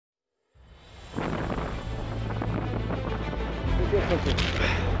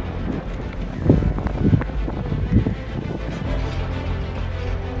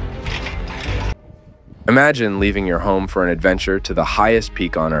Imagine leaving your home for an adventure to the highest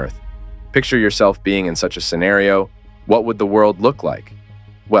peak on Earth. Picture yourself being in such a scenario. What would the world look like?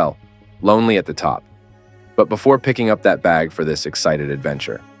 Well, lonely at the top. But before picking up that bag for this excited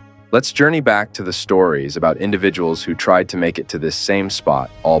adventure, let's journey back to the stories about individuals who tried to make it to this same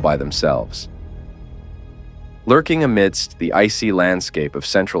spot all by themselves. Lurking amidst the icy landscape of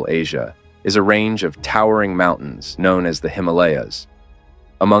Central Asia is a range of towering mountains known as the Himalayas.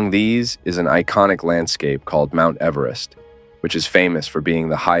 Among these is an iconic landscape called Mount Everest, which is famous for being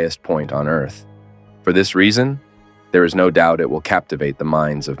the highest point on Earth. For this reason, there is no doubt it will captivate the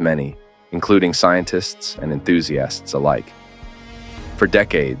minds of many, including scientists and enthusiasts alike. For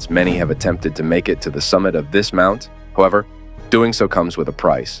decades, many have attempted to make it to the summit of this mount. However, doing so comes with a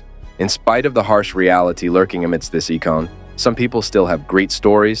price. In spite of the harsh reality lurking amidst this icon, some people still have great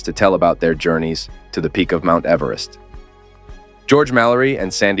stories to tell about their journeys to the peak of Mount Everest. George Mallory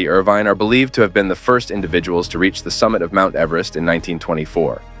and Sandy Irvine are believed to have been the first individuals to reach the summit of Mount Everest in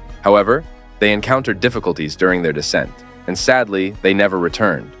 1924. However, they encountered difficulties during their descent, and sadly, they never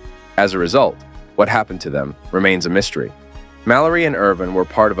returned. As a result, what happened to them remains a mystery. Mallory and Irvine were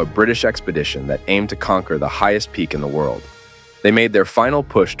part of a British expedition that aimed to conquer the highest peak in the world. They made their final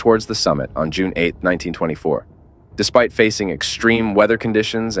push towards the summit on June 8, 1924. Despite facing extreme weather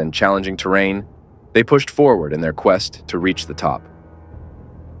conditions and challenging terrain, they pushed forward in their quest to reach the top.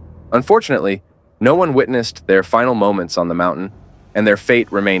 Unfortunately, no one witnessed their final moments on the mountain, and their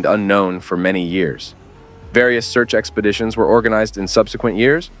fate remained unknown for many years. Various search expeditions were organized in subsequent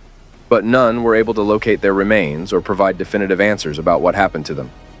years, but none were able to locate their remains or provide definitive answers about what happened to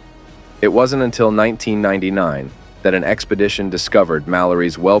them. It wasn't until 1999 that an expedition discovered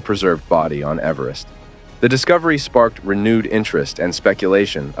Mallory's well-preserved body on Everest. The discovery sparked renewed interest and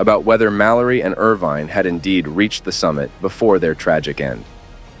speculation about whether Mallory and Irvine had indeed reached the summit before their tragic end.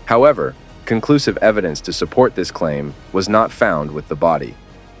 However, conclusive evidence to support this claim was not found with the body.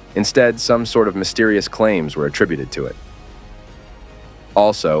 Instead, some sort of mysterious claims were attributed to it.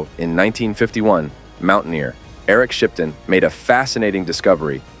 Also, in 1951, mountaineer Eric Shipton made a fascinating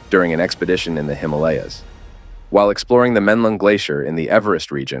discovery during an expedition in the Himalayas. While exploring the Menlung Glacier in the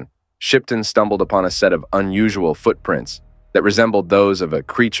Everest region, Shipton stumbled upon a set of unusual footprints that resembled those of a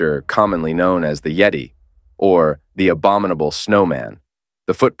creature commonly known as the Yeti, or the abominable snowman.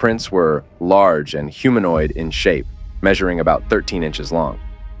 The footprints were large and humanoid in shape, measuring about 13 inches long.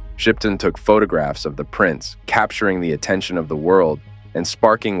 Shipton took photographs of the prints, capturing the attention of the world and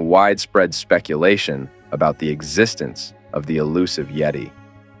sparking widespread speculation about the existence of the elusive Yeti.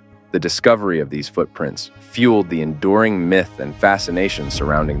 The discovery of these footprints fueled the enduring myth and fascination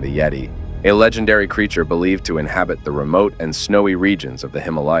surrounding the Yeti, a legendary creature believed to inhabit the remote and snowy regions of the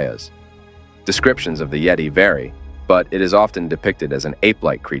Himalayas. Descriptions of the Yeti vary, but it is often depicted as an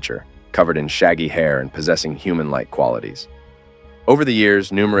ape-like creature, covered in shaggy hair and possessing human-like qualities. Over the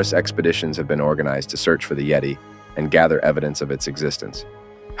years, numerous expeditions have been organized to search for the Yeti and gather evidence of its existence.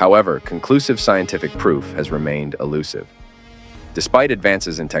 However, conclusive scientific proof has remained elusive. Despite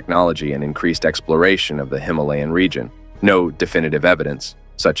advances in technology and increased exploration of the Himalayan region, no definitive evidence,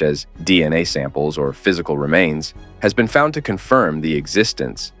 such as DNA samples or physical remains, has been found to confirm the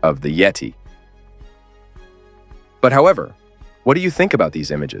existence of the Yeti. But however, what do you think about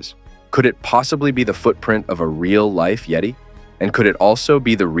these images? Could it possibly be the footprint of a real-life Yeti? And could it also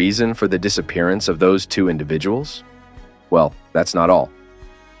be the reason for the disappearance of those two individuals? Well, that's not all.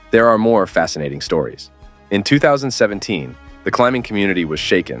 There are more fascinating stories. In 2017, the climbing community was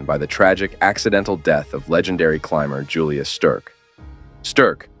shaken by the tragic accidental death of legendary climber Julius Sturck.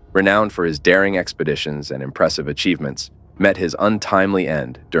 Sturck, renowned for his daring expeditions and impressive achievements, met his untimely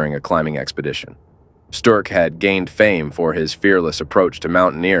end during a climbing expedition. Sturck had gained fame for his fearless approach to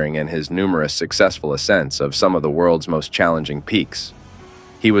mountaineering and his numerous successful ascents of some of the world's most challenging peaks.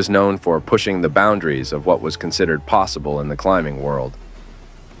 He was known for pushing the boundaries of what was considered possible in the climbing world.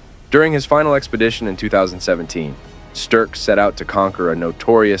 During his final expedition in 2017, Sturck set out to conquer a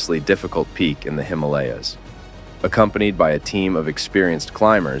notoriously difficult peak in the Himalayas. Accompanied by a team of experienced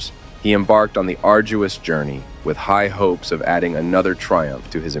climbers, he embarked on the arduous journey with high hopes of adding another triumph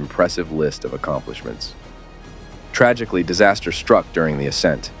to his impressive list of accomplishments. Tragically, disaster struck during the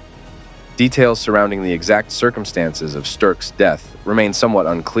ascent. Details surrounding the exact circumstances of Sturck's death remain somewhat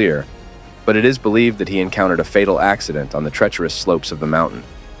unclear, but it is believed that he encountered a fatal accident on the treacherous slopes of the mountain.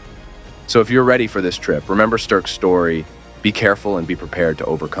 So if you're ready for this trip, remember Sturck's story, be careful and be prepared to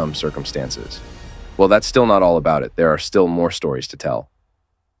overcome circumstances. Well, that's still not all about it. There are still more stories to tell.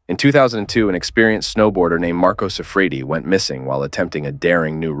 In 2002, an experienced snowboarder named Marco Siffredi went missing while attempting a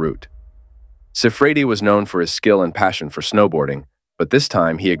daring new route. Siffredi was known for his skill and passion for snowboarding, but this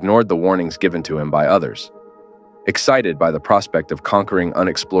time he ignored the warnings given to him by others. Excited by the prospect of conquering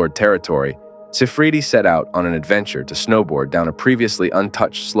unexplored territory, Siffredi set out on an adventure to snowboard down a previously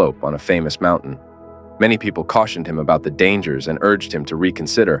untouched slope on a famous mountain. Many people cautioned him about the dangers and urged him to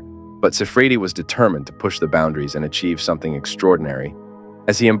reconsider, but Siffredi was determined to push the boundaries and achieve something extraordinary.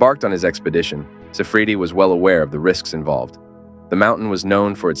 As he embarked on his expedition, Siffredi was well aware of the risks involved. The mountain was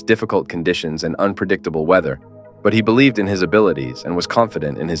known for its difficult conditions and unpredictable weather, but he believed in his abilities and was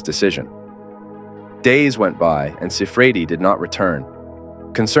confident in his decision. Days went by, and Siffredi did not return.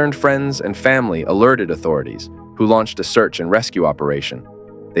 Concerned friends and family alerted authorities, who launched a search and rescue operation.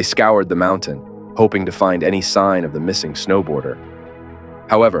 They scoured the mountain, hoping to find any sign of the missing snowboarder.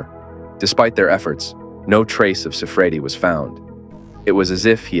 However, despite their efforts, no trace of Siffredi was found. It was as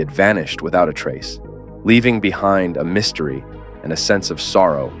if he had vanished without a trace, leaving behind a mystery and a sense of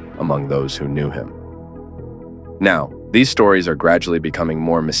sorrow among those who knew him. Now, these stories are gradually becoming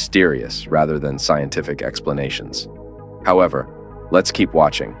more mysterious rather than scientific explanations. However, let's keep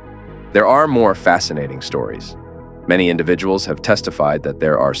watching. There are more fascinating stories. Many individuals have testified that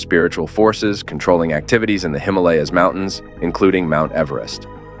there are spiritual forces controlling activities in the Himalayas mountains, including Mount Everest.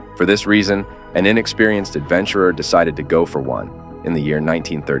 For this reason, an inexperienced adventurer decided to go for one in the year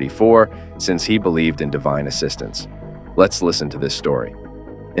 1934, since he believed in divine assistance. Let's listen to this story.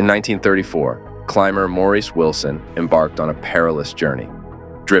 In 1934, climber Maurice Wilson embarked on a perilous journey,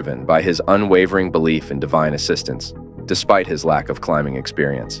 driven by his unwavering belief in divine assistance, despite his lack of climbing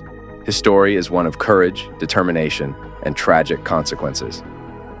experience. His story is one of courage, determination, and tragic consequences.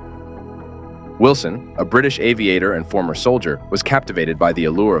 Wilson, a British aviator and former soldier, was captivated by the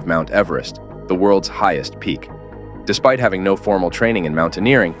allure of Mount Everest, the world's highest peak. Despite having no formal training in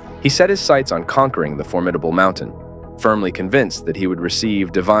mountaineering, he set his sights on conquering the formidable mountain, firmly convinced that he would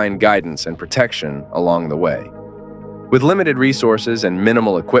receive divine guidance and protection along the way. With limited resources and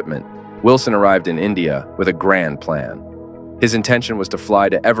minimal equipment, Wilson arrived in India with a grand plan. His intention was to fly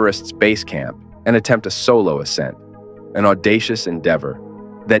to Everest's base camp and attempt a solo ascent, an audacious endeavor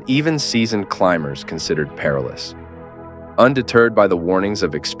that even seasoned climbers considered perilous. Undeterred by the warnings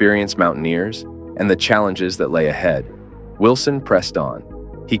of experienced mountaineers and the challenges that lay ahead, Wilson pressed on.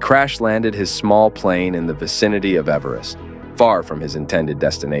 He crash-landed his small plane in the vicinity of Everest, far from his intended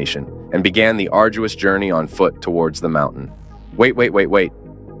destination, and began the arduous journey on foot towards the mountain. Wait.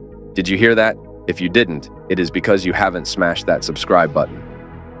 Did you hear that? If you didn't, it is because you haven't smashed that subscribe button.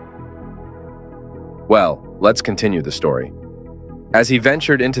 Well, let's continue the story. As he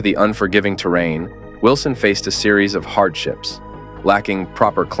ventured into the unforgiving terrain, Wilson faced a series of hardships. Lacking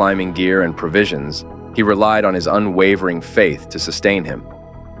proper climbing gear and provisions, he relied on his unwavering faith to sustain him.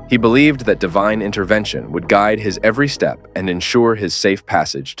 He believed that divine intervention would guide his every step and ensure his safe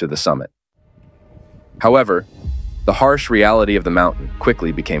passage to the summit. However, the harsh reality of the mountain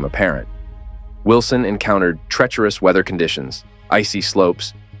quickly became apparent. Wilson encountered treacherous weather conditions, icy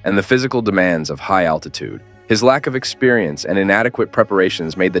slopes, and the physical demands of high altitude. His lack of experience and inadequate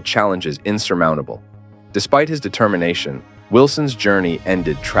preparations made the challenges insurmountable. Despite his determination, Wilson's journey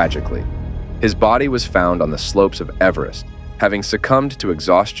ended tragically. His body was found on the slopes of Everest, having succumbed to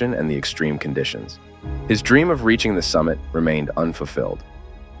exhaustion and the extreme conditions. His dream of reaching the summit remained unfulfilled.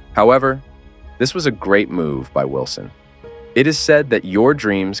 However, this was a great move by Wilson. It is said that your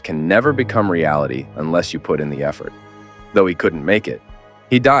dreams can never become reality unless you put in the effort. Though he couldn't make it,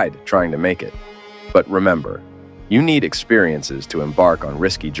 he died trying to make it. But remember, you need experiences to embark on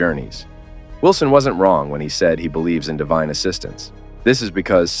risky journeys. Wilson wasn't wrong when he said he believes in divine assistance. This is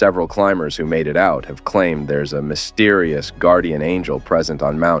because several climbers who made it out have claimed there's a mysterious guardian angel present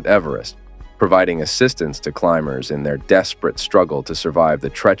on Mount Everest, providing assistance to climbers in their desperate struggle to survive the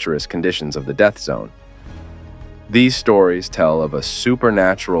treacherous conditions of the death zone. These stories tell of a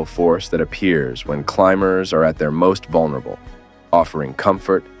supernatural force that appears when climbers are at their most vulnerable, offering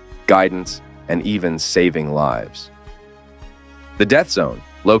comfort, guidance, and even saving lives. The death zone,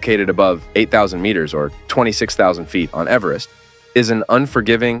 located above 8,000 meters or 26,000 feet on Everest, is an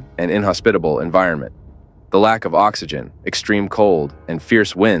unforgiving and inhospitable environment. The lack of oxygen, extreme cold, and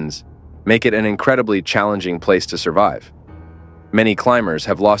fierce winds make it an incredibly challenging place to survive. Many climbers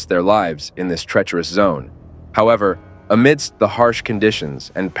have lost their lives in this treacherous zone. However, amidst the harsh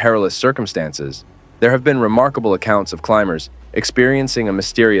conditions and perilous circumstances, there have been remarkable accounts of climbers experiencing a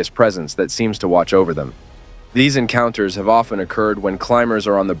mysterious presence that seems to watch over them. These encounters have often occurred when climbers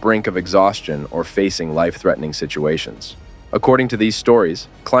are on the brink of exhaustion or facing life-threatening situations. According to these stories,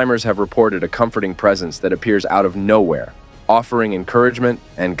 climbers have reported a comforting presence that appears out of nowhere, offering encouragement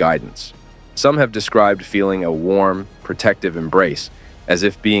and guidance. Some have described feeling a warm, protective embrace, as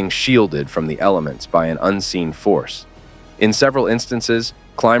if being shielded from the elements by an unseen force. In several instances,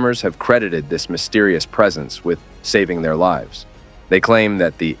 climbers have credited this mysterious presence with saving their lives. They claim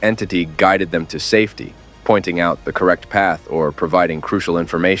that the entity guided them to safety, pointing out the correct path or providing crucial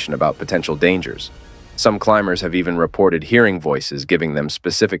information about potential dangers. Some climbers have even reported hearing voices giving them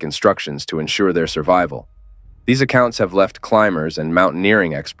specific instructions to ensure their survival. These accounts have left climbers and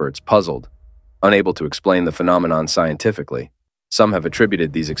mountaineering experts puzzled, unable to explain the phenomenon scientifically. Some have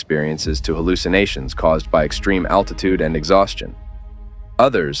attributed these experiences to hallucinations caused by extreme altitude and exhaustion.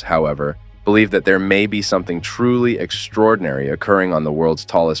 Others, however, believe that there may be something truly extraordinary occurring on the world's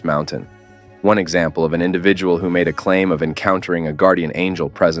tallest mountain. One example of an individual who made a claim of encountering a guardian angel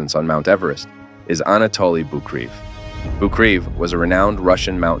presence on Mount Everest is Anatoly Bukreev. Bukreev was a renowned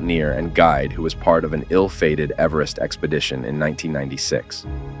Russian mountaineer and guide who was part of an ill-fated Everest expedition in 1996.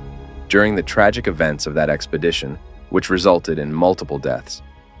 During the tragic events of that expedition, which resulted in multiple deaths,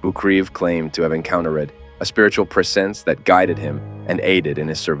 Bukreev claimed to have encountered a spiritual presence that guided him and aided in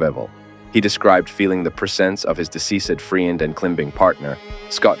his survival. He described feeling the presence of his deceased friend and climbing partner,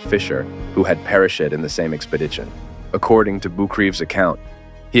 Scott Fisher, who had perished in the same expedition. According to Bukreev's account,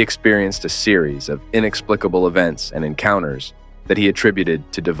 he experienced a series of inexplicable events and encounters that he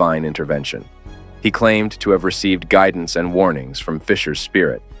attributed to divine intervention. He claimed to have received guidance and warnings from Fisher's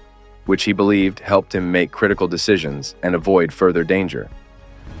spirit, which he believed helped him make critical decisions and avoid further danger.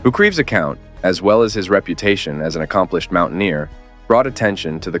 Bukreev's account, as well as his reputation as an accomplished mountaineer, brought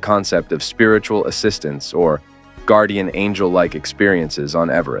attention to the concept of spiritual assistance or guardian angel-like experiences on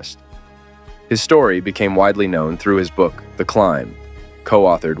Everest. His story became widely known through his book, The Climb,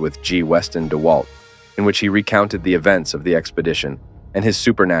 co-authored with G. Weston DeWalt, in which he recounted the events of the expedition and his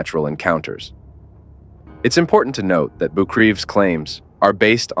supernatural encounters. It's important to note that Bukreev's claims are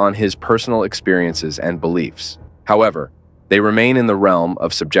based on his personal experiences and beliefs. However, they remain in the realm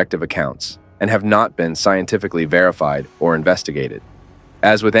of subjective accounts and have not been scientifically verified or investigated.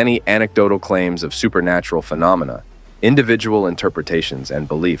 As with any anecdotal claims of supernatural phenomena, individual interpretations and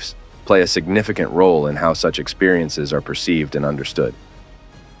beliefs play a significant role in how such experiences are perceived and understood.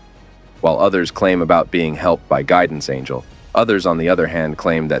 While others claim about being helped by guidance angel, others on the other hand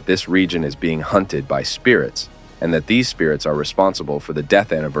claim that this region is being hunted by spirits and that these spirits are responsible for the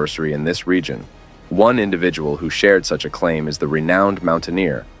death anniversary in this region. One individual who shared such a claim is the renowned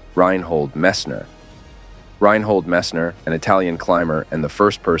mountaineer, Reinhold Messner. Reinhold Messner, an Italian climber and the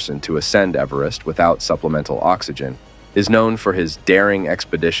first person to ascend Everest without supplemental oxygen, is known for his daring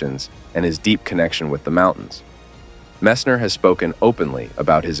expeditions and his deep connection with the mountains. Messner has spoken openly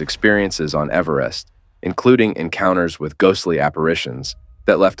about his experiences on Everest, including encounters with ghostly apparitions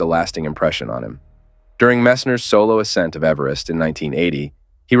that left a lasting impression on him. During Messner's solo ascent of Everest in 1980,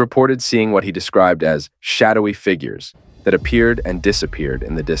 he reported seeing what he described as shadowy figures that appeared and disappeared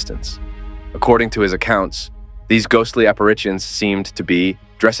in the distance. According to his accounts, these ghostly apparitions seemed to be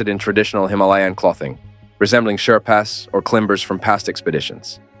dressed in traditional Himalayan clothing, resembling Sherpas or climbers from past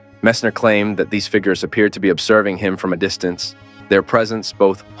expeditions. Messner claimed that these figures appeared to be observing him from a distance, their presence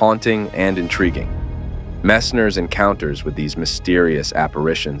both haunting and intriguing. Messner's encounters with these mysterious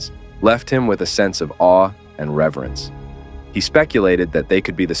apparitions left him with a sense of awe and reverence. He speculated that they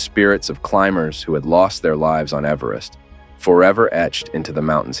could be the spirits of climbers who had lost their lives on Everest, forever etched into the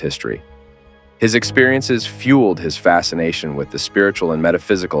mountain's history. His experiences fueled his fascination with the spiritual and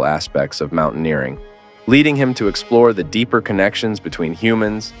metaphysical aspects of mountaineering, leading him to explore the deeper connections between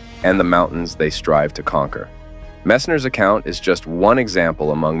humans and the mountains they strive to conquer. Messner's account is just one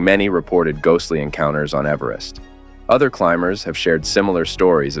example among many reported ghostly encounters on Everest. Other climbers have shared similar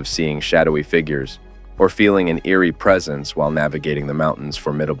stories of seeing shadowy figures or feeling an eerie presence while navigating the mountain's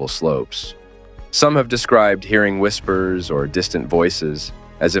formidable slopes. Some have described hearing whispers or distant voices,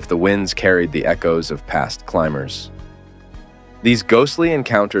 as if the winds carried the echoes of past climbers. These ghostly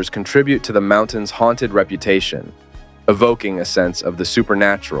encounters contribute to the mountain's haunted reputation, evoking a sense of the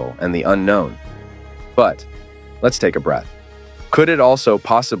supernatural and the unknown. But let's take a breath. Could it also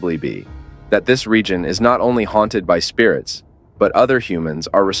possibly be that this region is not only haunted by spirits, but other humans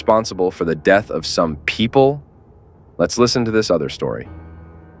are responsible for the death of some people? Let's listen to this other story.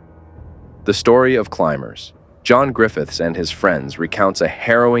 The story of climbers. John Griffiths and his friends recounts a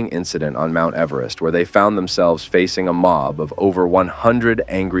harrowing incident on Mount Everest where they found themselves facing a mob of over 100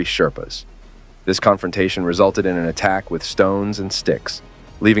 angry Sherpas. This confrontation resulted in an attack with stones and sticks,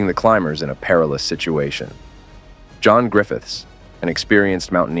 leaving the climbers in a perilous situation. John Griffiths, an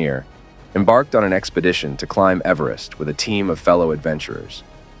experienced mountaineer, embarked on an expedition to climb Everest with a team of fellow adventurers.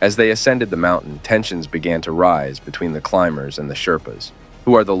 As they ascended the mountain, tensions began to rise between the climbers and the Sherpas,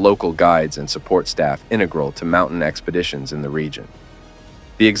 who are the local guides and support staff integral to mountain expeditions in the region.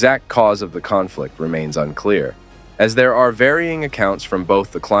 The exact cause of the conflict remains unclear, as there are varying accounts from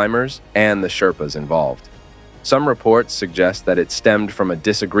both the climbers and the Sherpas involved. Some reports suggest that it stemmed from a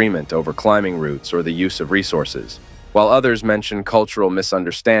disagreement over climbing routes or the use of resources, while others mention cultural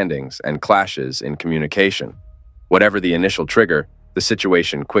misunderstandings and clashes in communication. Whatever the initial trigger, the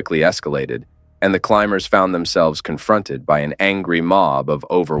situation quickly escalated, and the climbers found themselves confronted by an angry mob of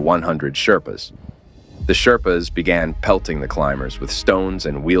over 100 Sherpas. The Sherpas began pelting the climbers with stones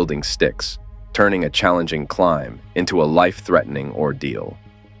and wielding sticks, turning a challenging climb into a life-threatening ordeal.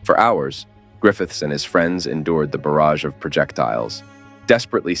 For hours, Griffiths and his friends endured the barrage of projectiles,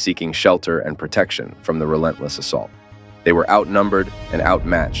 desperately seeking shelter and protection from the relentless assault. They were outnumbered and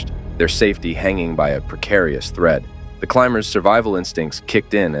outmatched, their safety hanging by a precarious thread. The climbers' survival instincts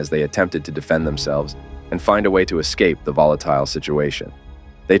kicked in as they attempted to defend themselves and find a way to escape the volatile situation.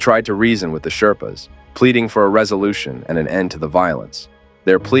 They tried to reason with the Sherpas, pleading for a resolution and an end to the violence.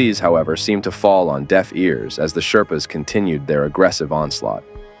 Their pleas, however, seemed to fall on deaf ears as the Sherpas continued their aggressive onslaught.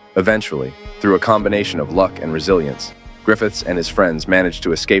 Eventually, through a combination of luck and resilience, Griffiths and his friends managed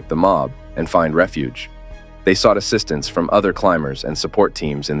to escape the mob and find refuge. They sought assistance from other climbers and support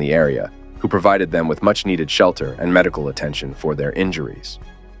teams in the area, who provided them with much-needed shelter and medical attention for their injuries.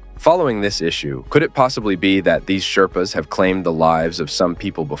 Following this issue, could it possibly be that these Sherpas have claimed the lives of some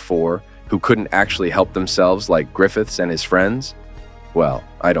people before who couldn't actually help themselves like Griffiths and his friends? Well,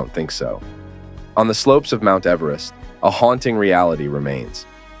 I don't think so. On the slopes of Mount Everest, a haunting reality remains: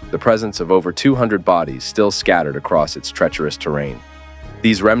 the presence of over 200 bodies still scattered across its treacherous terrain.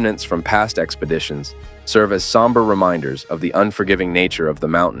 These remnants from past expeditions serve as somber reminders of the unforgiving nature of the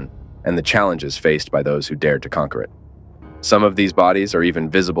mountain and the challenges faced by those who dared to conquer it. Some of these bodies are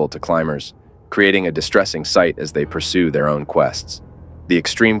even visible to climbers, creating a distressing sight as they pursue their own quests. The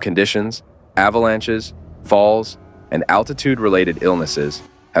extreme conditions, avalanches, falls, and altitude-related illnesses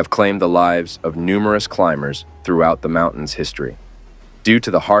have claimed the lives of numerous climbers throughout the mountain's history. Due to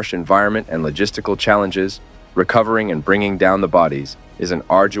the harsh environment and logistical challenges, recovering and bringing down the bodies is an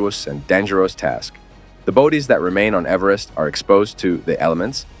arduous and dangerous task. The bodies that remain on Everest are exposed to the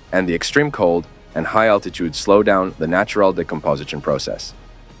elements, and the extreme cold and high altitude slow down the natural decomposition process.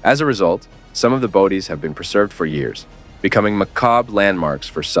 As a result, some of the bodies have been preserved for years, becoming macabre landmarks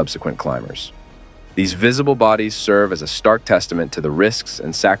for subsequent climbers. These visible bodies serve as a stark testament to the risks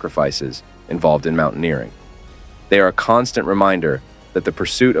and sacrifices involved in mountaineering. They are a constant reminder that the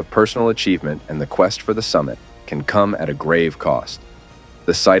pursuit of personal achievement and the quest for the summit can come at a grave cost.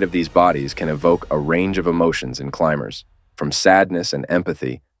 The sight of these bodies can evoke a range of emotions in climbers, from sadness and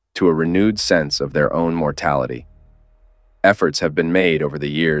empathy to a renewed sense of their own mortality. Efforts have been made over the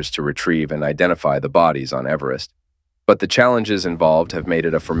years to retrieve and identify the bodies on Everest, but the challenges involved have made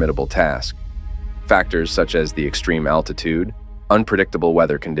it a formidable task. Factors such as the extreme altitude, unpredictable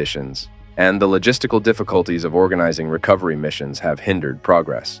weather conditions, and the logistical difficulties of organizing recovery missions have hindered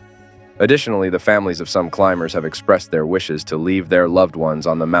progress. Additionally, the families of some climbers have expressed their wishes to leave their loved ones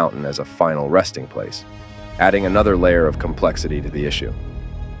on the mountain as a final resting place, adding another layer of complexity to the issue.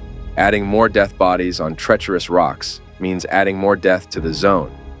 Adding more death bodies on treacherous rocks means adding more death to the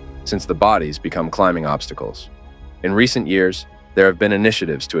zone, since the bodies become climbing obstacles. In recent years, there have been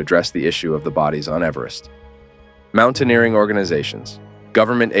initiatives to address the issue of the bodies on Everest. Mountaineering organizations,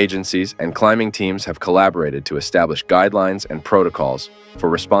 government agencies, and climbing teams have collaborated to establish guidelines and protocols for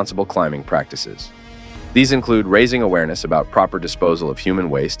responsible climbing practices. These include raising awareness about proper disposal of human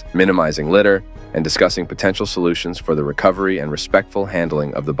waste, minimizing litter, and discussing potential solutions for the recovery and respectful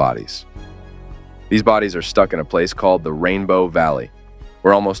handling of the bodies. These bodies are stuck in a place called the Rainbow Valley,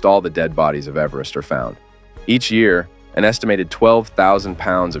 where almost all the dead bodies of Everest are found. Each year, an estimated 12,000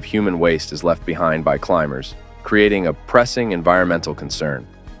 pounds of human waste is left behind by climbers, creating a pressing environmental concern.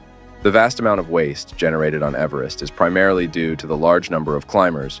 The vast amount of waste generated on Everest is primarily due to the large number of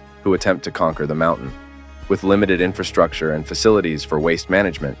climbers who attempt to conquer the mountain. With limited infrastructure and facilities for waste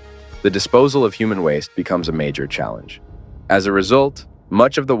management, the disposal of human waste becomes a major challenge. As a result,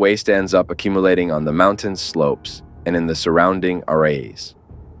 much of the waste ends up accumulating on the mountain's slopes and in the surrounding arrays,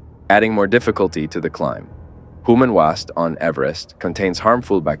 adding more difficulty to the climb. Human waste on Everest contains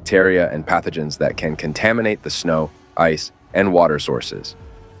harmful bacteria and pathogens that can contaminate the snow, ice, and water sources.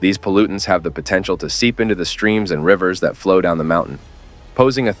 These pollutants have the potential to seep into the streams and rivers that flow down the mountain,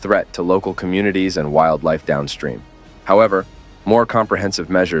 posing a threat to local communities and wildlife downstream. However, more comprehensive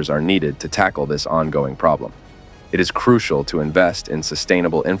measures are needed to tackle this ongoing problem. It is crucial to invest in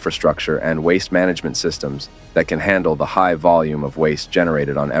sustainable infrastructure and waste management systems that can handle the high volume of waste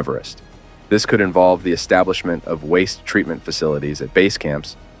generated on Everest. This could involve the establishment of waste treatment facilities at base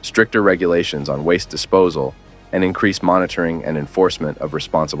camps, stricter regulations on waste disposal, and increased monitoring and enforcement of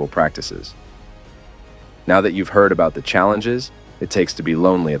responsible practices. Now that you've heard about the challenges it takes to be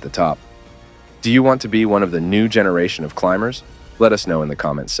lonely at the top, do you want to be one of the new generation of climbers? Let us know in the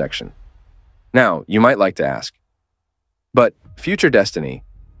comments section. Now, you might like to ask, but future destiny,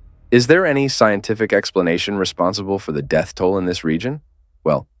 is there any scientific explanation responsible for the death toll in this region?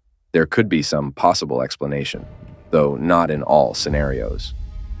 Well, there could be some possible explanation, though not in all scenarios.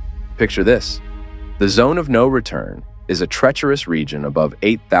 Picture this. The zone of no return is a treacherous region above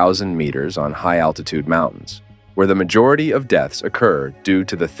 8,000 meters on high-altitude mountains, where the majority of deaths occur due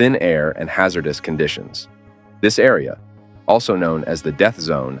to the thin air and hazardous conditions. This area, also known as the death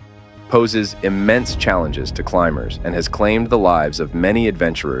zone, poses immense challenges to climbers and has claimed the lives of many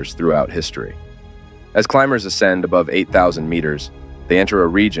adventurers throughout history. As climbers ascend above 8,000 meters, they enter a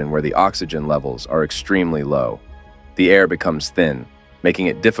region where the oxygen levels are extremely low. The air becomes thin, making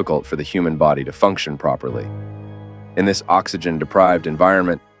it difficult for the human body to function properly. In this oxygen-deprived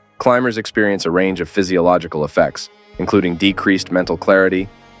environment, climbers experience a range of physiological effects, including decreased mental clarity,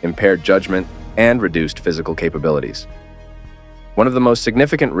 impaired judgment, and reduced physical capabilities. One of the most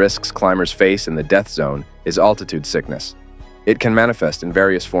significant risks climbers face in the death zone is altitude sickness. It can manifest in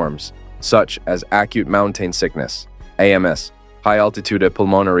various forms, such as acute mountain sickness, AMS, high-altitude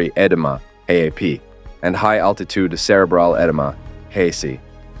pulmonary edema, AAP, and high-altitude cerebral edema, HAC.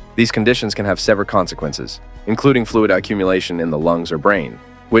 These conditions can have severe consequences, including fluid accumulation in the lungs or brain,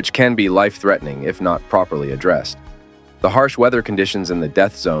 which can be life-threatening if not properly addressed. The harsh weather conditions in the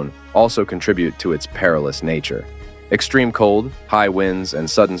death zone also contribute to its perilous nature. Extreme cold, high winds, and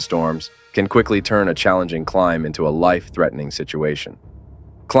sudden storms can quickly turn a challenging climb into a life-threatening situation.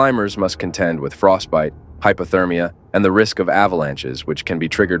 Climbers must contend with frostbite, hypothermia, and the risk of avalanches, which can be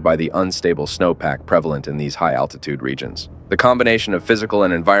triggered by the unstable snowpack prevalent in these high-altitude regions. The combination of physical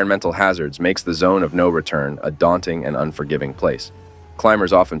and environmental hazards makes the zone of no return a daunting and unforgiving place.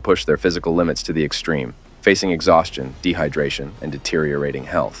 Climbers often push their physical limits to the extreme, facing exhaustion, dehydration, and deteriorating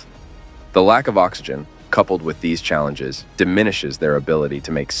health. The lack of oxygen, coupled with these challenges, diminishes their ability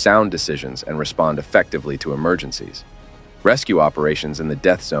to make sound decisions and respond effectively to emergencies. Rescue operations in the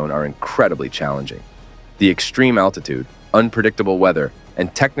death zone are incredibly challenging. The extreme altitude, unpredictable weather,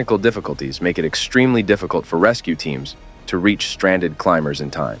 and technical difficulties make it extremely difficult for rescue teams to reach stranded climbers in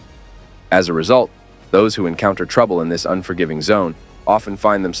time. As a result, those who encounter trouble in this unforgiving zone often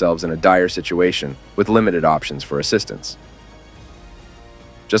find themselves in a dire situation with limited options for assistance.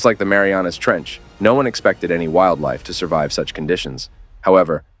 Just like the Marianas Trench, no one expected any wildlife to survive such conditions.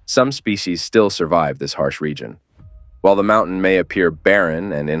 However, some species still survive this harsh region. While the mountain may appear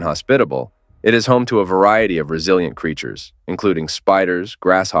barren and inhospitable, it is home to a variety of resilient creatures, including spiders,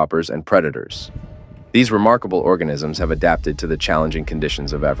 grasshoppers, and predators. These remarkable organisms have adapted to the challenging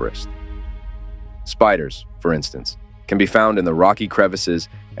conditions of Everest. Spiders, for instance, can be found in the rocky crevices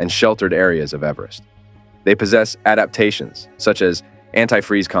and sheltered areas of Everest. They possess adaptations, such as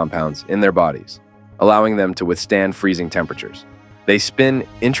antifreeze compounds, in their bodies, allowing them to withstand freezing temperatures. They spin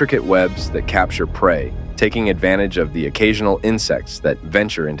intricate webs that capture prey, taking advantage of the occasional insects that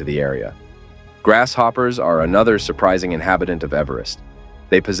venture into the area. Grasshoppers are another surprising inhabitant of Everest.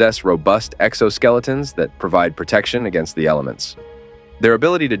 They possess robust exoskeletons that provide protection against the elements. Their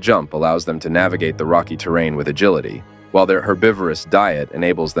ability to jump allows them to navigate the rocky terrain with agility, while their herbivorous diet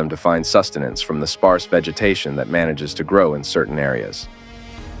enables them to find sustenance from the sparse vegetation that manages to grow in certain areas.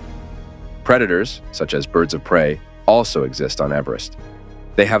 Predators, such as birds of prey, also exist on Everest.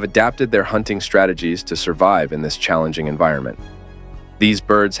 They have adapted their hunting strategies to survive in this challenging environment. These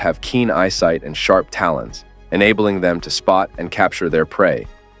birds have keen eyesight and sharp talons, enabling them to spot and capture their prey,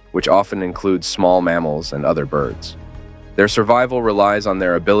 which often includes small mammals and other birds. Their survival relies on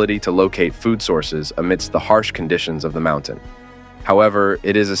their ability to locate food sources amidst the harsh conditions of the mountain. However,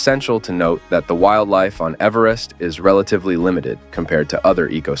 it is essential to note that the wildlife on Everest is relatively limited compared to other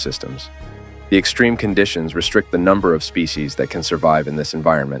ecosystems. The extreme conditions restrict the number of species that can survive in this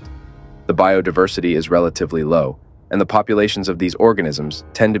environment. The biodiversity is relatively low, and the populations of these organisms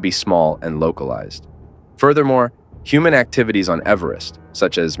tend to be small and localized. Furthermore, human activities on Everest,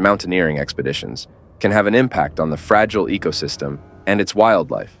 such as mountaineering expeditions, can have an impact on the fragile ecosystem and its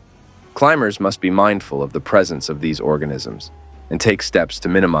wildlife. Climbers must be mindful of the presence of these organisms and take steps to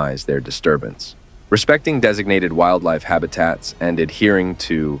minimize their disturbance. Respecting designated wildlife habitats and adhering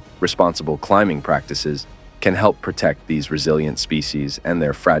to responsible climbing practices can help protect these resilient species and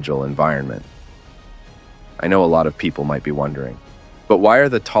their fragile environment. I know a lot of people might be wondering. But why are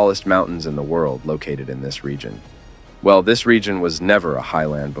the tallest mountains in the world located in this region? Well, this region was never a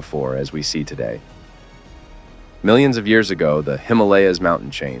highland before, as we see today. Millions of years ago, the Himalayas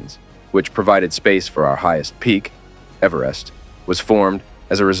mountain chains, which provided space for our highest peak, Everest, was formed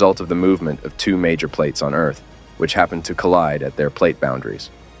as a result of the movement of two major plates on Earth, which happened to collide at their plate boundaries.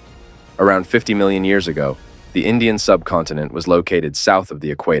 Around 50 million years ago, the Indian subcontinent was located south of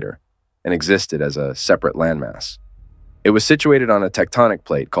the equator and existed as a separate landmass. It was situated on a tectonic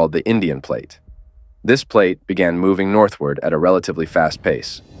plate called the Indian Plate. This plate began moving northward at a relatively fast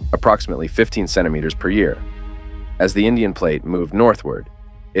pace, approximately 15 centimeters per year. As the Indian Plate moved northward,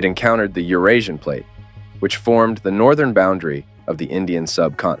 it encountered the Eurasian Plate, which formed the northern boundary of the Indian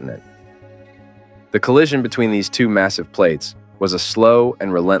subcontinent. The collision between these two massive plates was a slow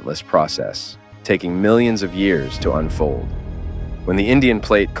and relentless process, taking millions of years to unfold. When the Indian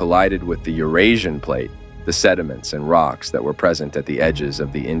Plate collided with the Eurasian Plate, the sediments and rocks that were present at the edges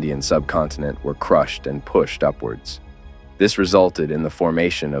of the Indian subcontinent were crushed and pushed upwards. This resulted in the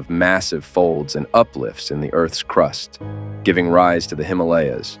formation of massive folds and uplifts in the Earth's crust, giving rise to the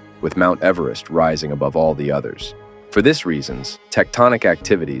Himalayas, with Mount Everest rising above all the others. For this reasons, tectonic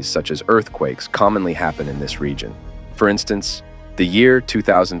activities such as earthquakes commonly happen in this region. For instance, the year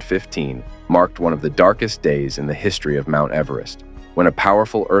 2015 marked one of the darkest days in the history of Mount Everest, when a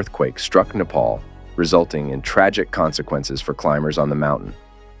powerful earthquake struck Nepal, resulting in tragic consequences for climbers on the mountain.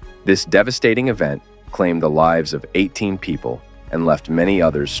 This devastating event claimed the lives of 18 people and left many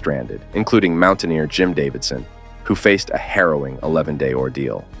others stranded, including mountaineer Jim Davidson, who faced a harrowing 11-day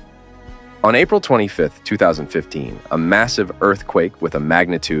ordeal. On April 25, 2015, a massive earthquake with a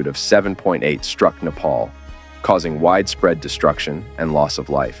magnitude of 7.8 struck Nepal, causing widespread destruction and loss of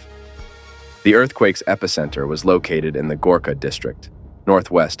life. The earthquake's epicenter was located in the Gorkha district,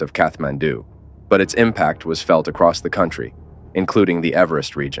 northwest of Kathmandu, but its impact was felt across the country, including the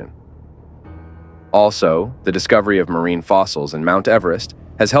Everest region. Also, the discovery of marine fossils in Mount Everest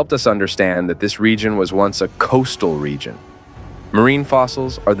has helped us understand that this region was once a coastal region. Marine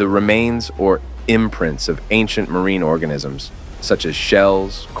fossils are the remains or imprints of ancient marine organisms, such as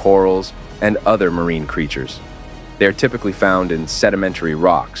shells, corals, and other marine creatures. They are typically found in sedimentary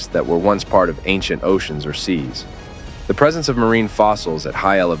rocks that were once part of ancient oceans or seas. The presence of marine fossils at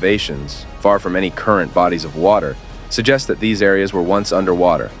high elevations, far from any current bodies of water, suggests that these areas were once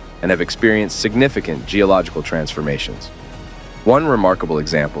underwater and have experienced significant geological transformations. One remarkable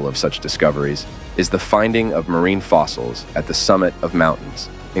example of such discoveries is the finding of marine fossils at the summit of mountains,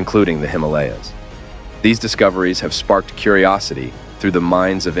 including the Himalayas. These discoveries have sparked curiosity through the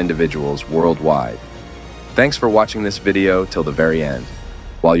minds of individuals worldwide. Thanks for watching this video till the very end.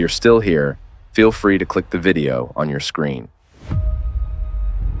 While you're still here, feel free to click the video on your screen.